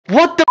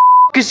What the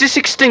f is this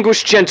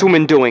extinguished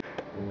gentleman doing?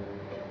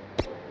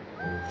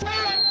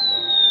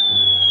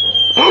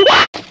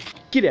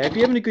 Get out, if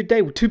you're having a good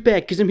day, well, too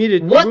bad, because I'm here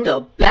to... What the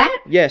bat?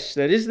 Yes,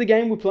 that is the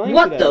game we're playing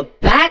What today. the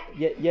bat?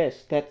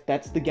 Yes,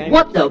 that's the game.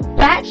 What the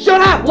bat?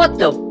 Shut up! What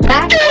the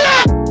bat?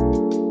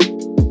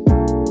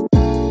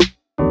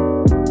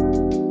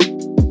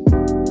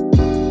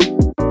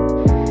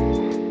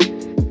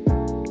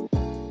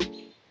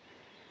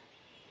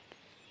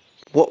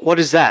 What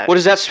is that? What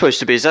is that supposed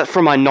to be? Is that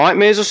from my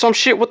nightmares or some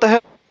shit? What the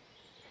hell?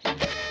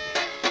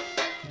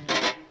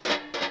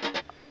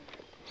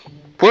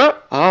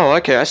 What? Oh,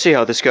 okay, I see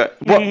how this goes.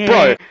 What,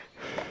 bro?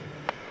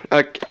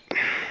 Okay.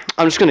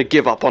 I'm just gonna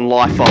give up on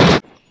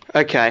life.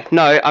 Okay,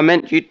 no, I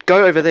meant you'd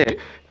go over there.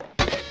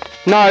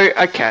 No,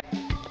 okay.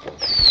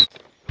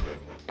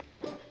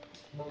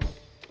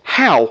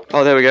 How?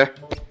 Oh, there we go.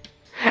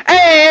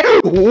 Hey!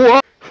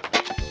 What?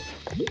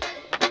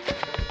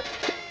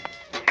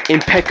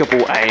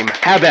 Impeccable aim.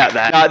 How about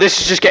that? This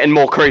is just getting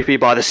more creepy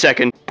by the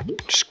second.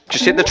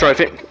 Just hit the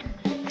trophy.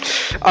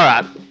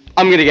 Alright,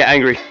 I'm gonna get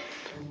angry.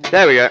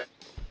 There we go.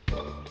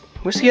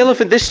 Where's the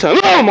elephant this time?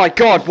 Oh my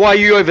god, why are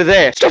you over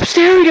there? Stop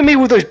staring at me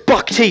with those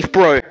buck teeth,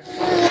 bro.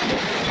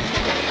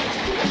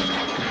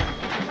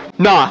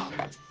 Nah.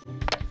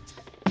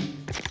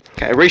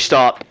 Okay,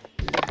 restart.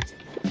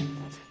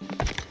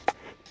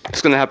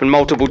 It's gonna happen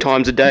multiple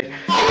times a day.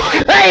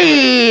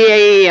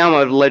 Hey, I'm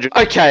a legend.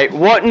 Okay,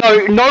 what?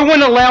 No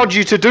one allowed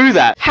you to do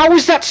that. How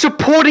is that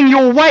supporting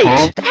your weight?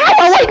 Huh?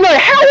 How? Wait, no.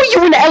 How are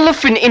you an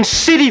elephant in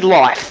city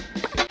life?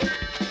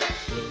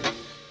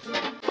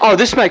 Oh,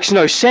 this makes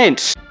no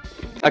sense.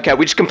 Okay,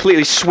 we just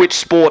completely switched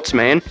sports,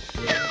 man.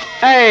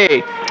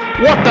 Hey,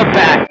 what the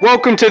bat?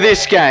 Welcome to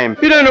this game.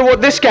 You don't know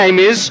what this game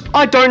is?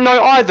 I don't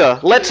know either.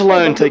 Let's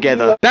learn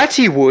together.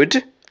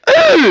 Battywood?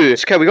 Ooh!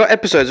 Okay, we got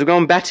episodes. We're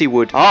going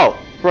Battywood. Oh,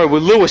 bro, we're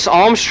Louis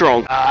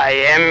Armstrong. I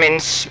am in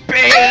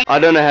space. I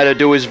don't know how to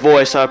do his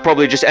voice. I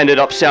probably just ended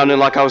up sounding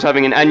like I was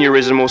having an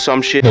aneurysm or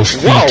some shit.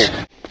 Whoa! Is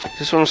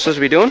this what I'm supposed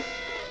to be doing?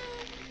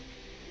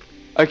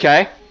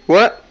 Okay.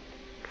 What?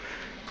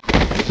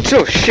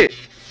 Oh, shit.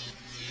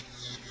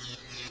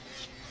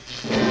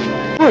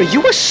 Bro,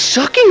 you were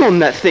sucking on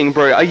that thing,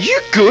 bro. Are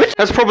you good?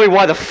 That's probably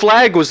why the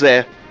flag was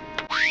there.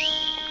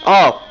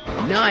 Oh.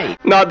 Nice.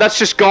 No, that's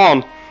just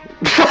gone.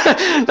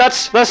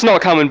 that's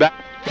not coming back.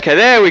 Okay,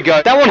 there we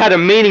go. That one had a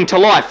meaning to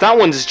life. That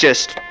one's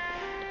just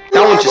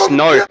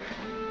no.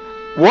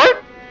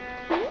 What?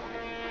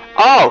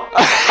 Oh.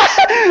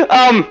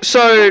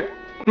 So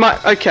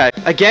okay.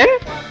 Again?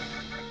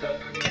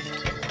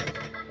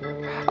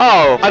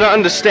 Oh, I don't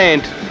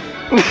understand.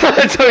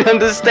 I don't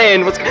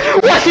understand what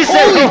is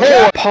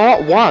that?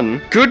 Part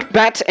 1. Good,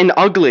 bad, and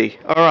ugly.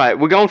 Alright,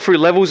 we're going through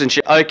levels and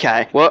shit.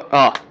 Okay. What?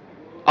 Oh.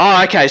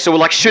 Oh, okay, so we're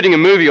like shooting a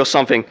movie or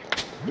something.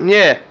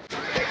 Yeah.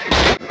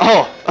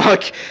 Oh,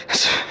 okay.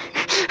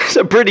 It's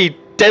a pretty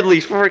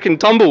deadly freaking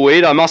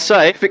tumbleweed, I must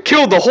say. If it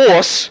killed the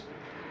horse,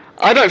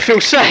 I don't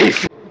feel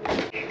safe.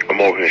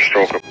 I'm over here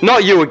stroking.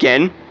 Not you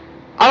again.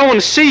 I don't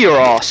want to see your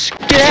ass.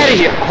 Get out of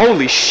here.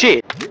 Holy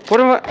shit. What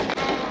am I...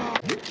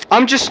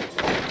 I'm just...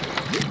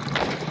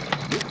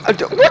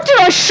 What did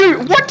I shoot?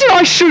 What did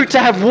I shoot to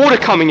have water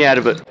coming out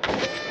of it?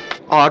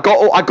 Oh, I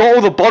got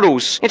all the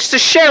bottles. It's the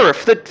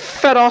sheriff, the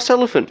fat ass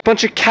elephant.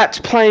 Bunch of cats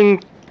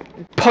playing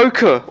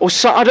poker or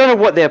so. I don't know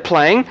what they're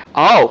playing.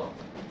 Oh.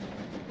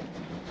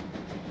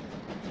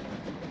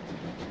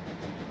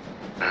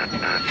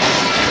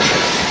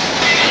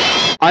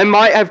 I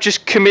might have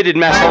just committed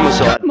mass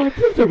homicide. My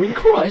brother in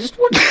Christ,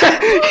 what?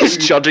 He's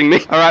judging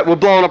me. Alright, we're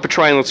blowing up a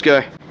train, let's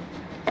go.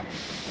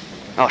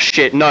 Oh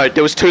shit, no, it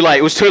was too late,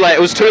 it was too late,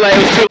 it was too late, it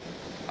was too late.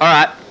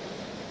 Alright.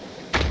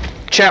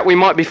 Chat, we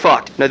might be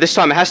fucked. No, this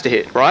time it has to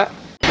hit, right?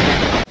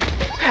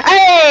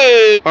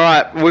 Hey!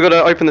 Alright, we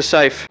gotta open the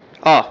safe.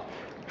 Oh.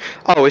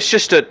 Oh, it's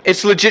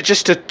legit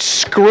just a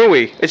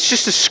screwy. It's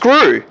just a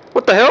screw.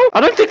 What the hell?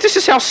 I don't think this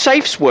is how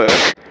safes work.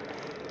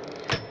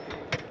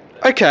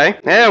 Okay,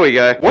 there we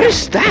go. What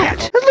is that?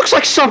 That looks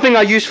like something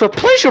I use for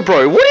pleasure,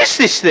 bro. What is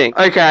this thing?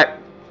 Okay.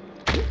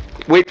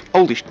 Wait,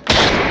 holy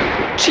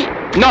gee,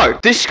 no,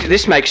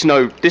 this makes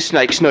no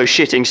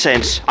shitting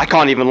sense. I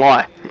can't even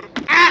lie.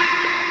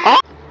 Oh.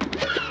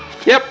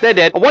 Yep, they're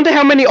dead. I wonder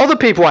how many other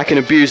people I can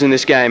abuse in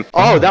this game.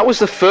 Oh, that was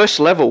the first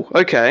level.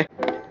 Okay.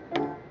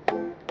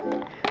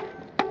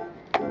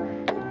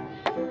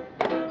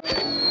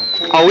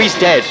 Oh, he's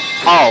dead.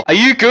 Oh, are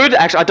you good?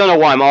 Actually, I don't know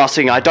why I'm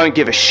asking. I don't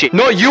give a shit.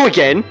 Not you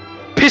again.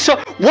 Piss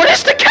off. What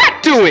is the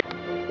cat doing?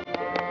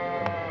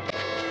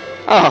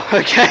 Oh,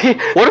 okay.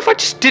 What if I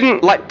just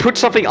didn't, like, put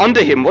something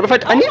under him? What if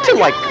I need to,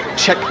 like,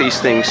 check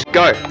these things.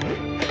 Go.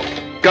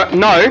 Go.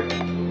 No.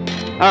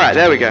 Alright,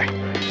 there we go.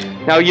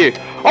 Now you.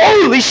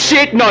 Holy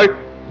shit, no.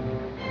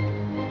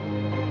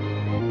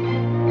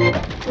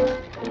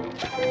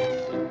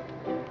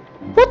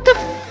 What the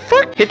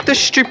fuck? Hit the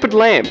stupid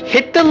lamb.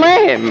 Hit the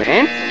lamb,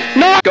 man.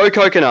 No. Go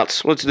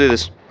coconuts. Let's do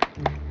this.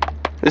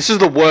 This is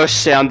the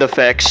worst sound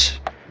effects.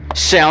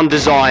 Sound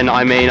design,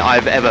 I mean,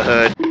 I've ever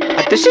heard.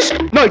 This is...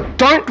 No,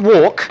 don't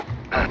walk.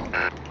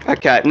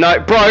 Okay, no,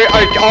 bro,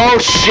 oh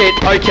shit,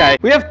 okay.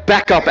 We have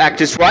backup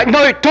actors, right?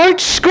 No, don't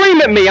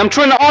scream at me, I'm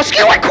trying to ask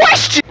you a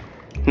question!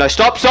 No,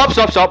 stop. Go.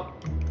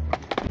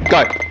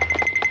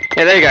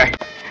 Yeah, there you go.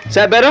 Is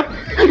that better?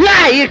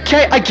 Yeah,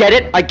 okay, I get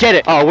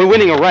it. Oh, we're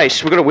winning a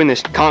race, we're gonna win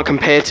this. Can't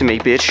compare to me,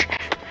 bitch.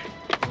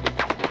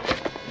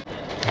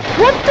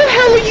 What the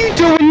hell are you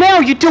doing now?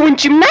 You're doing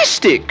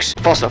gymnastics!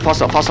 Faster.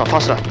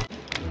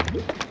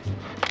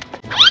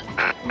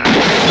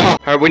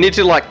 Alright, we need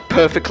to, like,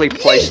 perfectly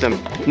place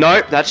them.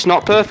 No, that's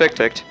not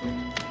perfect.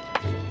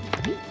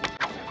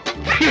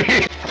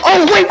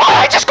 Oh, wait, what?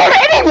 I just got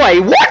it anyway!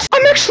 What?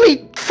 I'm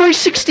actually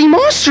 360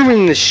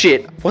 mastering this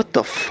shit. What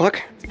the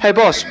fuck? Hey,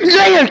 boss.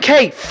 Yeah,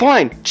 okay,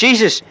 fine.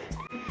 Jesus.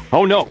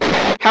 Oh, no.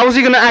 How is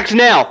he gonna act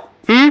now?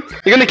 You're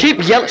gonna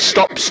keep yelling?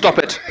 Stop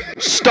it.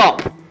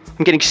 Stop.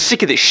 I'm getting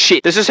sick of this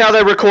shit. This is how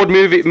they record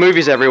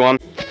movies, everyone.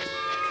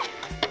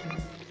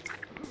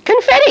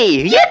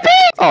 Confetti!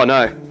 Yippee! Oh,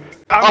 no.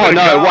 Oh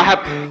no, what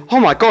happened? Oh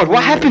my god,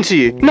 what happened to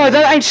you? No,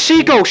 that ain't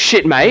seagull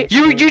shit, mate.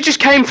 You just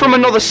came from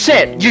another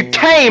set. You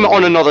came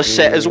on another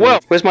set as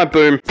well. Where's my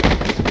boom?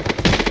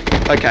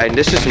 Okay,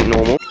 this isn't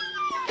normal.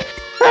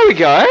 There we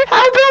go.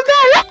 How about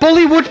that?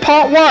 Bollywood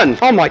Part 1.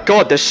 Oh my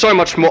god, there's so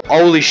much more.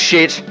 Holy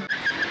shit.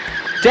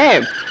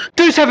 Damn.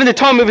 Dude's having the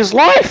time of his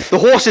life. The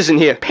horse isn't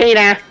here.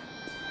 Peter.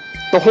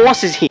 The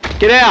horse is here.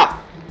 Get out.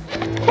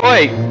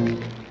 Oi.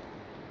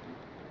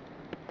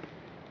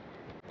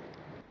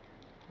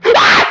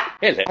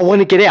 Hello. I want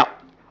to get out.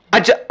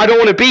 I don't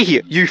want to be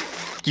here. You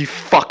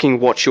fucking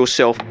watch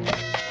yourself.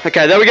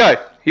 Okay, there we go.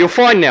 You're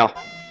fine now.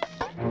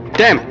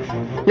 Damn.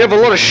 You have a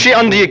lot of shit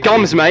under your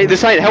gums, mate.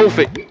 This ain't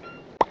healthy.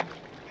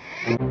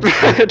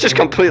 Just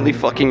completely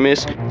fucking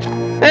missed.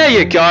 There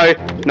you go.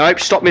 Nope,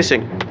 stop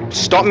missing.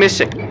 Stop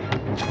missing.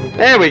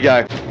 There we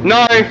go.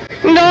 No.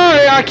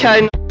 No,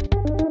 okay.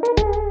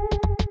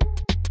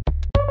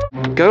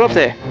 Go up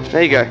there.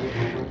 There you go.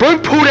 Bro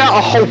pulled out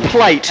a whole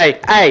plate.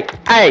 Hey.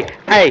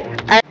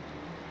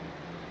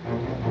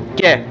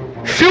 Yeah.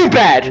 Feel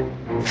bad.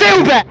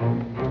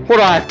 What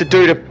do I have to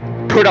do to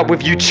put up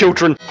with you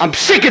children? I'm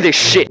sick of this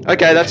shit.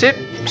 Okay, that's it.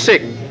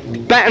 Sick.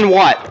 Bat and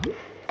white.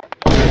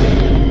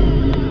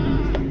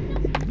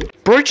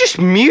 Bro just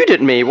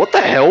muted me. What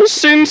the hell?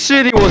 Sim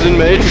City wasn't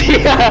made.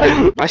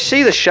 Yeah. I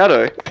see the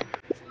shadow.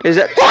 Is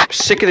that... I'm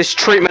sick of this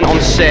treatment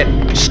on set.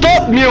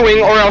 Stop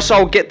mewing or else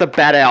I'll get the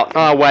bat out.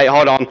 Oh, wait.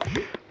 Hold on.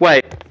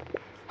 Wait.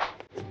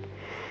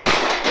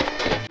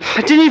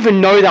 I didn't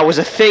even know that was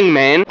a thing,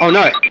 man. Oh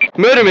no.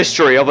 Murder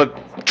mystery of a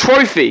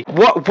trophy.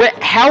 What? Where?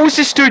 How is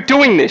this dude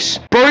doing this?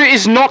 Bro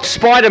is not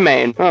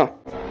Spider-Man. Oh.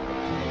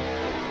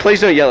 Please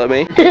don't yell at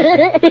me.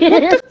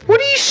 What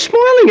are you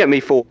smiling at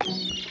me for?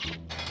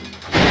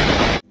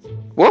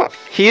 What?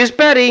 Here's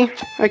Betty.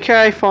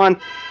 Okay, fine.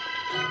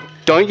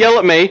 Don't yell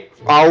at me.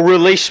 I'll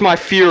release my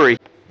fury.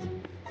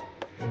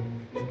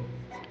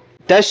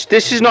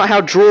 This is not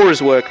how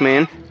drawers work,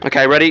 man.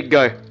 Okay, ready?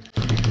 Go.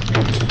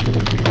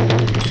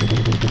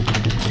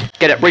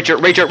 Get it, reach it.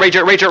 I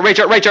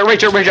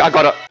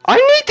got it. I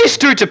need this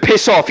dude to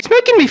piss off. He's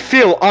making me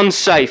feel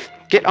unsafe.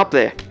 Get up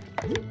there.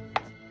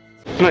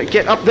 No,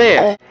 get up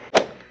there.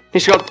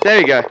 He's got, there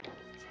you go.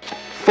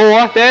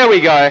 4, there we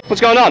go. What's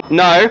going on?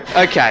 No,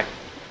 okay.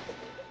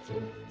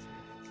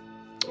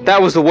 That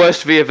was the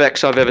worst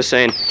VFX I've ever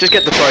seen. Just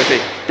get the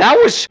trophy. That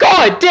was,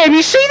 god damn,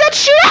 you see that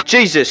shit?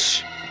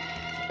 Jesus.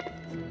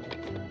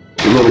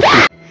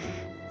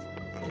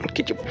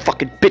 Get your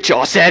fucking bitch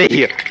ass out of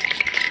here.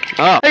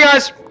 Oh. Hey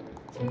guys.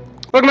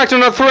 Welcome back to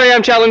another 3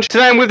 AM challenge.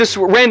 Today I'm with this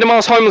random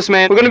ass homeless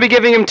man. We're going to be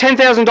giving him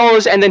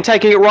 $10,000 and then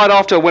taking it right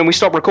after when we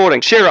stop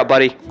recording. Cheer up,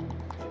 buddy.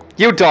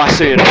 You'll die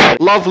soon.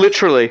 Love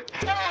literally.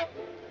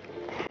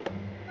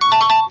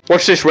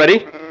 Watch this,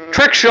 ready?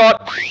 Trick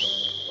shot.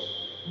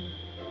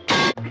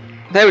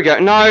 There we go.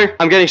 No,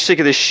 I'm getting sick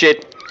of this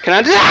shit. Can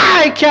I...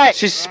 Ah, okay.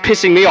 She's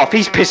pissing me off.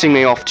 He's pissing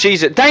me off.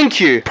 Jesus. Thank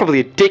you. Probably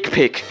a dick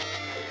pic.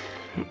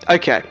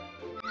 Okay.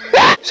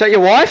 Is that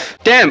your wife?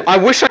 Damn, I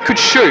wish I could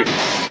shoot.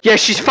 Yeah,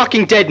 she's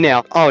fucking dead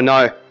now. Oh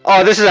no.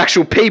 Oh, this is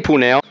actual people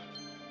now.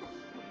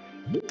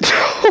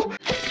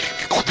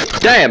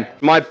 Damn,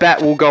 my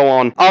bat will go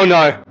on. Oh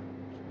no.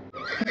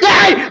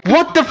 Hey!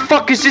 What the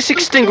fuck is this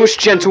extinguished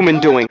gentleman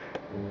doing?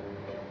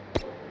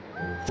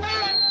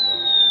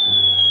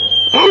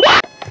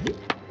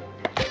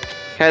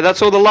 Okay,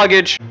 that's all the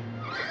luggage.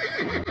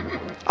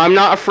 I'm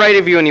not afraid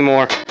of you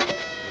anymore.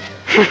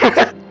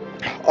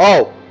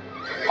 Oh.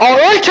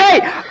 Oh, okay!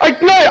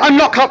 No, I'm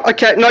not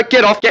okay, no,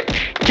 get off.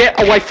 Get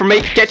away from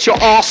me. Get your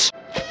ass.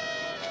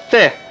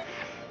 There.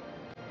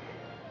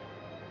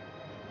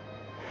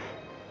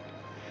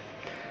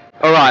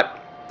 Alright.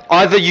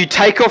 Either you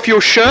take off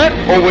your shirt,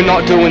 or we're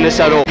not doing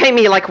this at all. Paint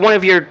me like one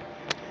of your...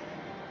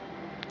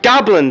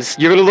 goblins.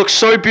 You're gonna look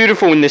so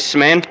beautiful in this,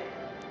 man.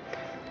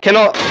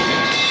 Cannot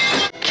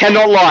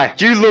lie.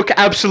 You look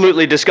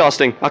absolutely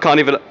disgusting. I can't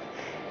even...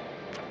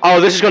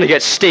 Oh, this is gonna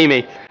get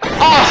steamy.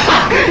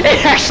 Oh,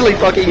 it actually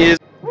fucking is.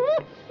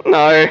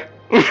 No.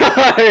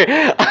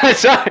 No. I'm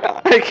sorry.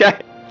 Okay.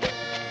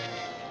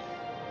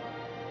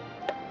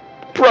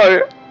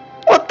 Bro,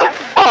 what the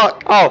fuck?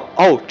 fuck?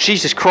 Oh,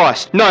 Jesus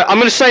Christ. No, I'm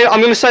gonna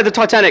save the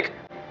Titanic.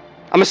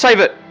 I'm gonna save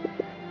it.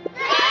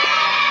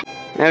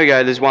 There we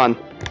go, there's one.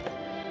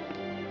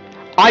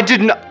 I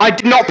did not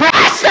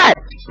press that!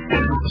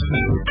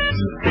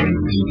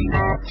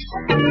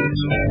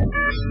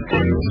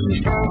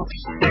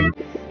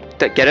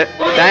 Get it?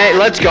 Dang,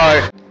 let's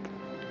go.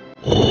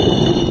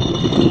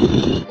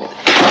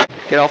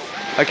 Get off.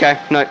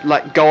 Okay, no,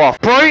 like, go off.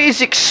 Bro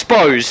is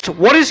exposed.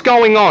 What is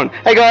going on?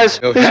 Hey guys,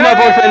 this is my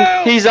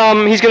boyfriend. He's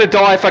gonna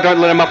die if I don't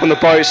let him up on the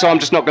boat, so I'm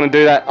just not gonna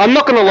do that. I'm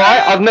not gonna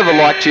lie, I've never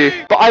liked you.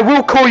 But I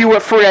will call you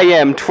at 3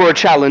 AM for a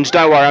challenge.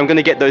 Don't worry, I'm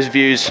gonna get those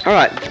views.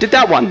 Alright, did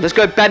that one. Let's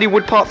go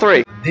Baddywood Part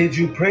 3. Did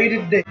you pray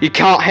today? You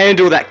can't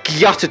handle that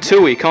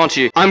gyatatui, can't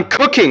you? I'm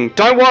cooking,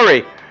 don't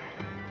worry.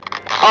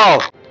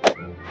 Oh.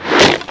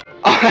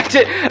 Oh,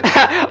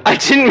 I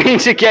didn't mean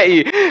to get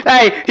you.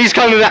 Hey, he's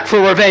coming back for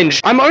revenge.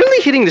 I'm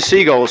only hitting the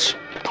seagulls.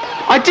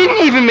 I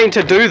didn't even mean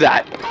to do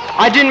that.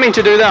 I didn't mean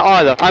to do that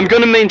either. I'm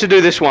gonna mean to do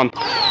this one.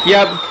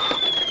 Yep.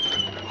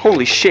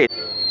 Holy shit.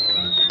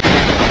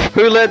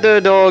 Who let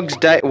the dogs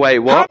wait,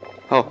 what?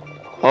 Oh,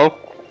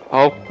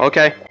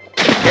 okay.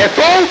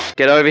 Careful!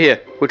 Get over here.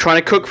 We're trying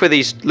to cook for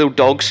these little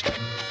dogs.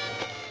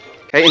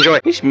 Okay, enjoy.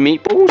 These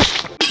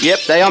meatballs? Yep,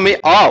 they are meat.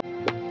 Oh.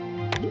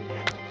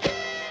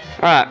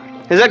 Alright.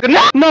 Is that good?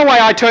 No way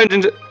I turned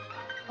into...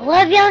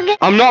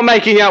 I'm not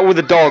making out with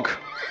a dog.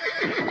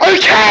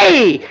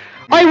 Okay!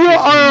 I will...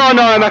 Oh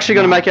no, I'm actually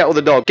gonna make out with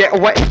a dog. Get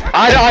away.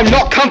 I'm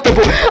not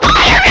comfortable.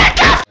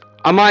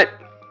 I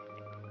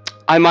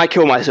might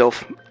kill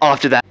myself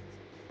after that.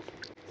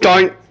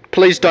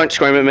 Please don't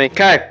scream at me.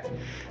 Okay.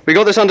 We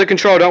got this under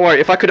control, don't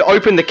worry. If I could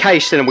open the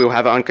case, then we'll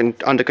have it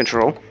under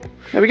control.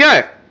 There we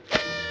go.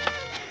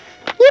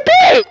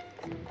 Yippee!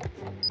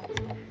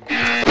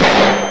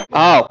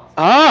 Oh,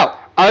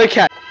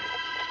 okay.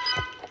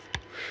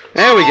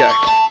 There we go.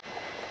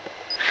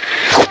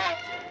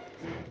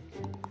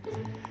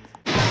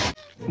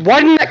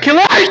 Why didn't that kill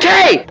it?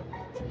 Okay!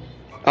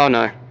 Oh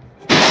no.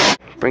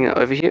 Bring it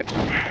over here.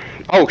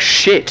 Oh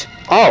shit.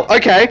 Oh,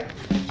 okay.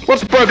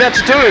 What's bro about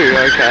to do?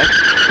 Okay.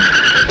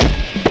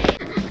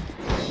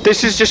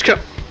 This is just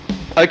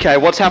okay,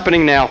 what's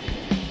happening now?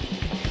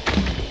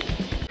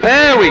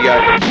 There we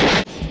go.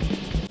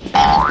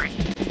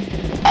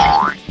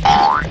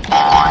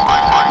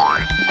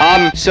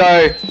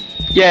 So,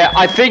 yeah,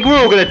 I think we're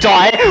all gonna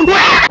die.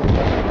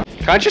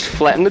 Can I just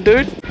flatten the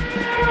dude?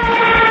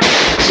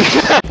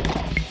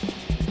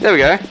 There we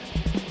go.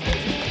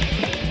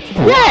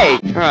 Yay!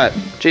 Alright,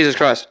 Jesus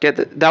Christ,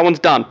 that one's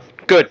done.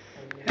 Good.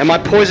 Am I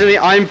poisoning?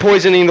 I'm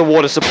poisoning the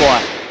water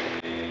supply.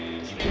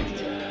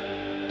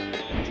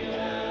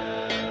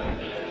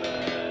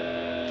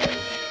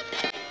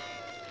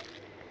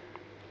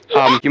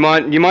 You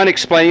mind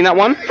explaining that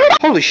one?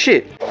 Holy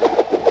shit.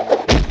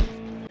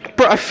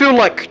 Bro, I feel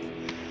like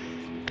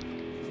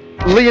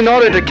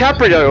Leonardo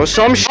DiCaprio or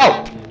some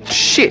oh,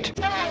 shit.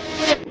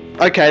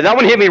 Okay, that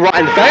one hit me right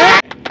in the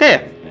face.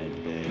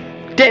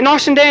 There.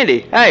 Nice and dandy.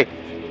 Hey.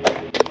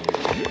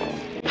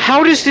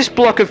 How does this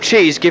block of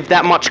cheese give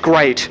that much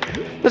grate?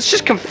 That's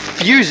just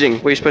confusing.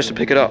 Where are you supposed to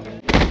pick it up?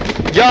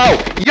 Yo!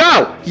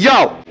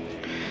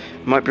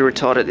 Might be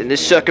retarded in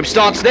this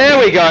circumstance. There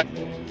we go.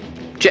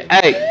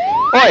 Hey.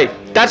 Oi,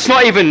 that's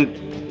not even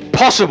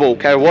possible.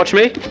 Okay, watch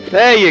me.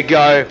 There you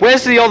go.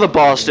 Where's the other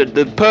bastard?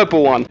 The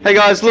purple one. Hey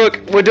guys, look.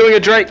 We're doing a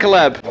Drake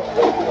collab.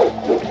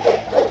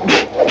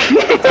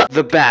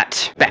 The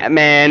Bat.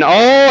 Batman. Oh,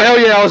 hell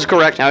yeah, I was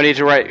correct. Now I need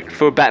to wait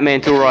for Batman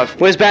to arrive.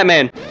 Where's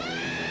Batman?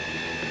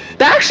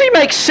 That actually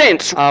makes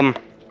sense.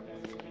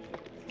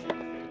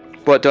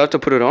 What, do I have to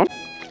put it on?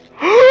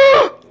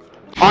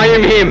 I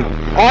am him.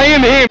 I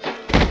am him.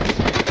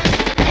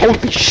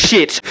 Holy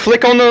shit.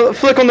 Flick on the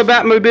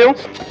Batmobile.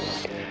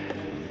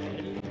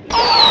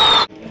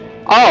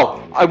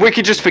 Oh, we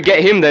could just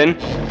forget him then.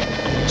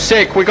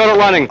 Sick, we got it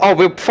running. Oh,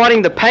 we're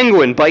fighting the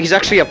penguin, but he's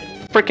actually a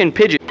freaking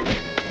pigeon.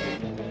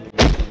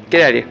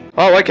 Get out of here.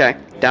 Oh, okay.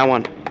 That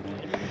one.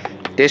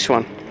 This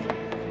one.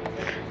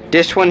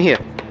 This one here.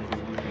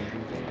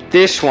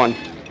 This one.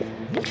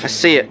 I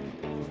see it.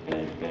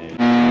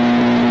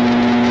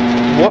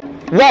 What?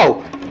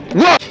 Whoa!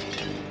 Whoa!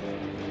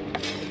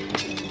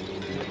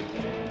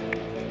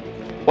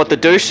 What the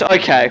deuce?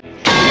 Okay.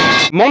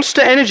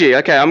 Monster Energy.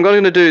 Okay, I'm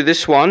going to do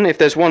this one. If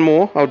there's one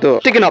more, I'll do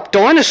it. Digging up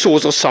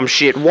dinosaurs or some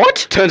shit.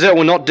 What? Turns out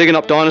we're not digging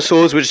up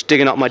dinosaurs. We're just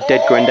digging up my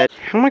dead granddad.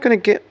 How am I going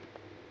to get...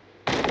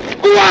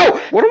 Whoa!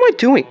 What am I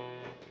doing?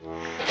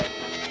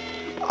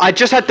 I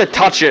just had to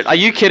touch it. Are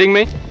you kidding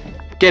me?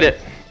 Get it.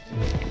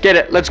 Get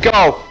it. Let's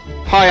go.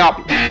 High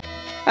up.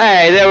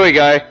 Hey, there we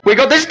go. We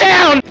got this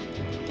down!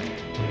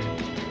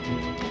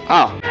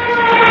 Oh.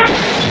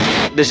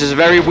 This is a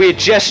very weird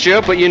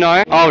gesture, but you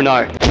know. Oh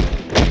no.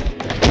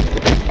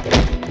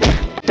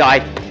 Die.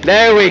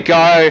 There we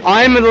go.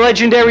 I'm a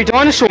legendary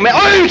dinosaur man.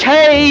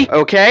 Okay!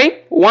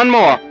 Okay. One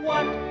more.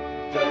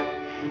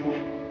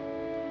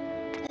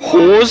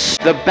 Horse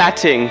the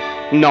batting.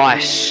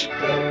 Nice.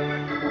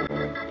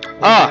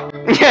 Ah,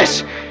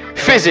 yes.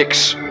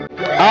 Physics.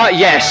 Ah,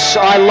 yes.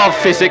 I love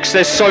physics.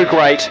 They're so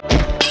great.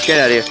 Get Get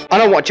out of here. I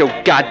don't want your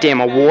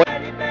goddamn award.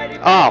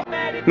 Oh,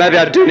 maybe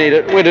I do need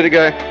it. Where did it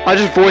go? I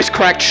just voice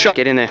cracked shut.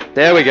 Get in there.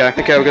 There we go.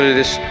 Okay, we're gonna do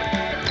this.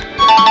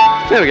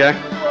 There we go.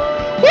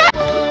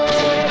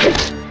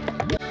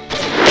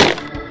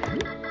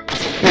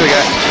 There we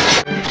go.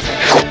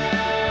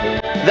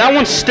 That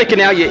one's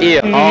sticking out your ear.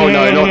 Oh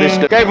no, not this.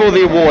 Gave all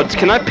the awards.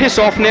 Can I piss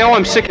off now?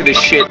 I'm sick of this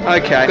shit.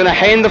 Okay. I'm gonna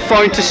hand the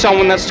phone to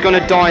someone that's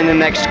gonna die in the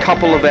next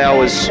couple of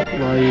hours.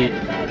 Why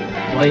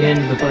are you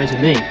handing the phone to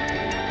me?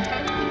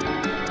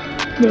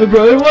 No,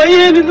 bro, why are you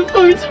handing the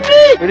phone to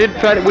me? We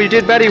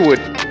did Battywood.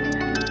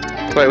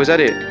 Wait, was that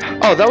it?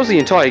 Oh, that was the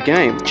entire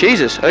game.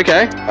 Jesus,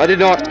 okay. I did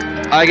not,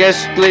 I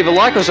guess, leave a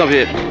like or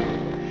something.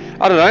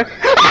 I don't know.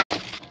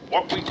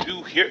 What we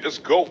do here is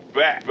go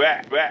back.